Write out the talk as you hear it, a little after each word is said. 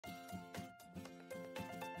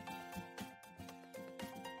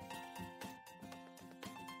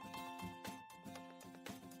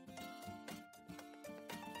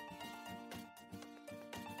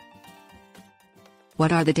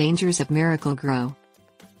What are the dangers of Miracle-Gro?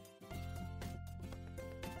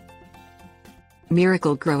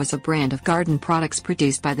 Miracle-Gro is a brand of garden products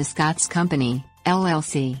produced by the Scotts Company,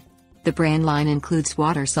 LLC. The brand line includes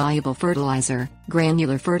water-soluble fertilizer,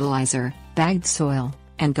 granular fertilizer, bagged soil,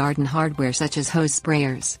 and garden hardware such as hose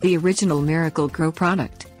sprayers. The original Miracle-Gro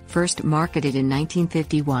product, first marketed in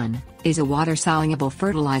 1951, is a water-soluble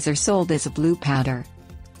fertilizer sold as a blue powder.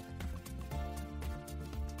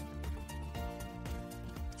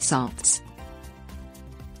 Salts.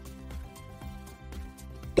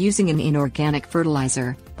 Using an inorganic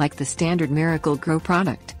fertilizer, like the standard Miracle-Gro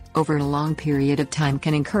product, over a long period of time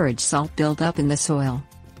can encourage salt buildup in the soil.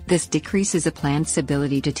 This decreases a plant's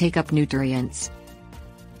ability to take up nutrients.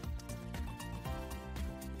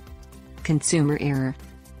 Consumer error.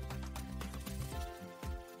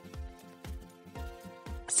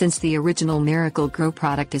 Since the original Miracle-Gro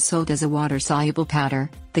product is sold as a water-soluble powder,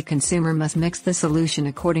 the consumer must mix the solution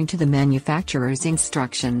according to the manufacturer's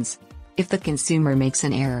instructions. If the consumer makes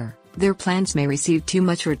an error, their plants may receive too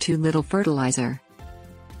much or too little fertilizer.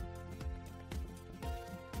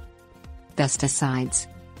 Pesticides.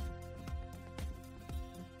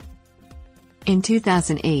 In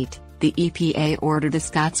 2008, the EPA ordered the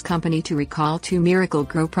Scotts Company to recall 2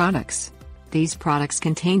 Miracle-Gro products. These products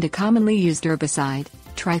contained a commonly used herbicide,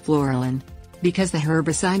 trifluralin. Because the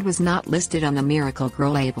herbicide was not listed on the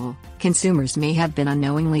Miracle-Gro label, consumers may have been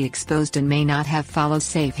unknowingly exposed and may not have followed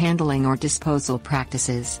safe handling or disposal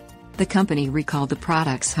practices. The company recalled the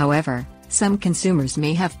products. However, some consumers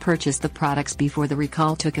may have purchased the products before the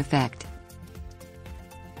recall took effect.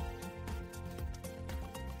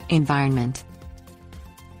 Environment.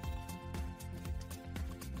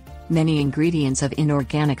 Many ingredients of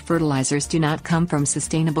inorganic fertilizers do not come from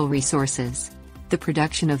sustainable resources. The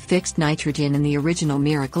production of fixed nitrogen in the original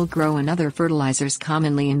Miracle-Gro and other fertilizers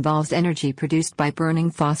commonly involves energy produced by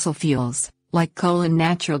burning fossil fuels, like coal and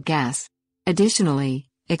natural gas. Additionally,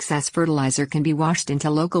 excess fertilizer can be washed into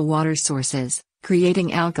local water sources, creating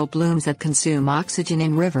algal blooms that consume oxygen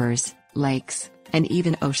in rivers, lakes, and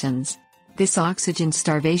even oceans. This oxygen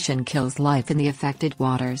starvation kills life in the affected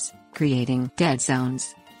waters, creating dead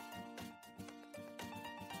zones.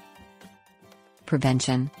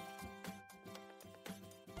 Prevention.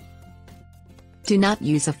 Do not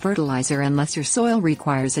use a fertilizer unless your soil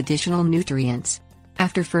requires additional nutrients.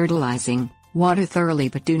 After fertilizing, water thoroughly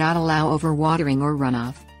but do not allow overwatering or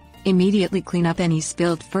runoff. Immediately clean up any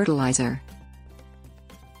spilled fertilizer.